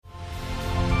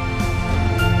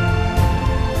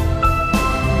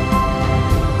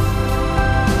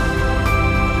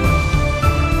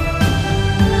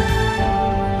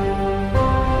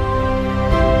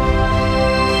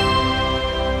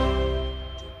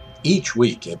Each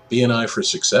week at BNI for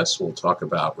Success, we'll talk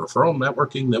about referral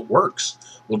networking that works.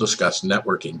 We'll discuss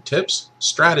networking tips,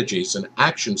 strategies, and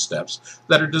action steps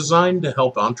that are designed to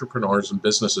help entrepreneurs and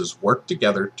businesses work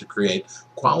together to create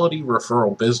quality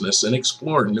referral business and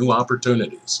explore new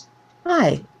opportunities.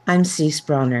 Hi, I'm Cease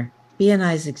Bronner,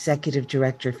 BNI's Executive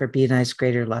Director for BNI's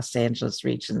Greater Los Angeles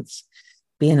Regions,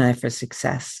 BNI for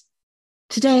Success.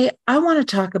 Today, I want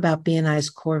to talk about BNI's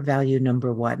core value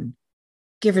number one,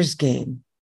 giver's gain.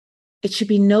 It should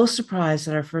be no surprise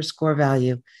that our first core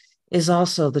value is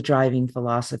also the driving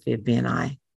philosophy of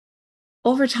BNI.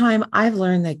 Over time, I've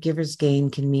learned that giver's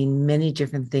gain can mean many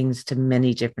different things to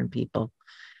many different people.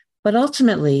 But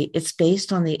ultimately, it's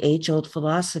based on the age-old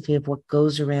philosophy of what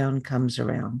goes around comes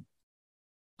around.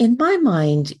 In my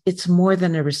mind, it's more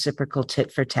than a reciprocal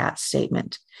tit-for-tat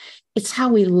statement. It's how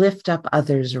we lift up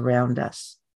others around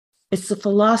us. It's the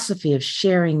philosophy of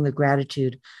sharing the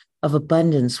gratitude of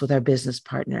abundance with our business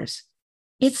partners.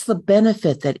 It's the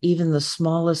benefit that even the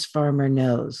smallest farmer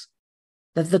knows,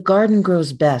 that the garden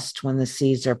grows best when the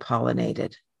seeds are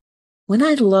pollinated. When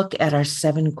I look at our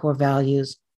 7 core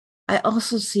values, I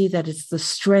also see that it's the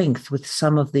strength with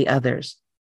some of the others,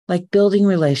 like building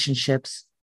relationships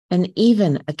and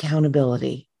even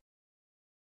accountability.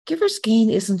 Giver's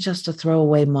gain isn't just a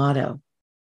throwaway motto.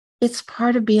 It's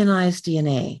part of BNI's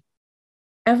DNA.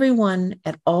 Everyone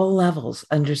at all levels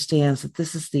understands that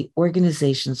this is the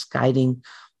organization's guiding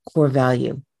core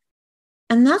value.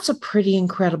 And that's a pretty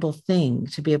incredible thing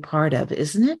to be a part of,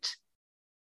 isn't it?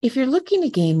 If you're looking to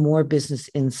gain more business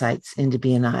insights into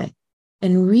BNI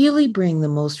and really bring the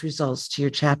most results to your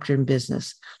chapter in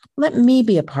business, let me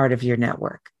be a part of your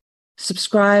network.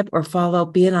 Subscribe or follow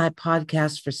BNI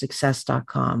Podcast for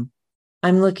Success.com.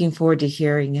 I'm looking forward to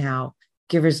hearing how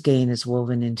Giver's Gain is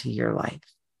woven into your life.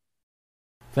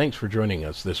 Thanks for joining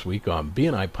us this week on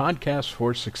BNI Podcast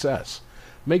for Success.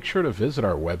 Make sure to visit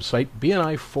our website,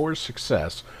 BNI for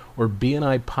Success, or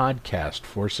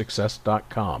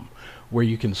BNIPodcastForSuccess.com, where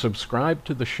you can subscribe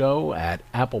to the show at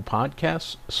Apple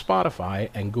Podcasts, Spotify,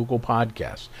 and Google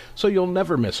Podcasts, so you'll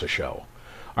never miss a show.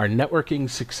 Our networking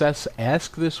success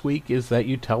ask this week is that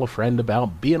you tell a friend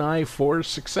about BNI for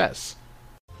Success.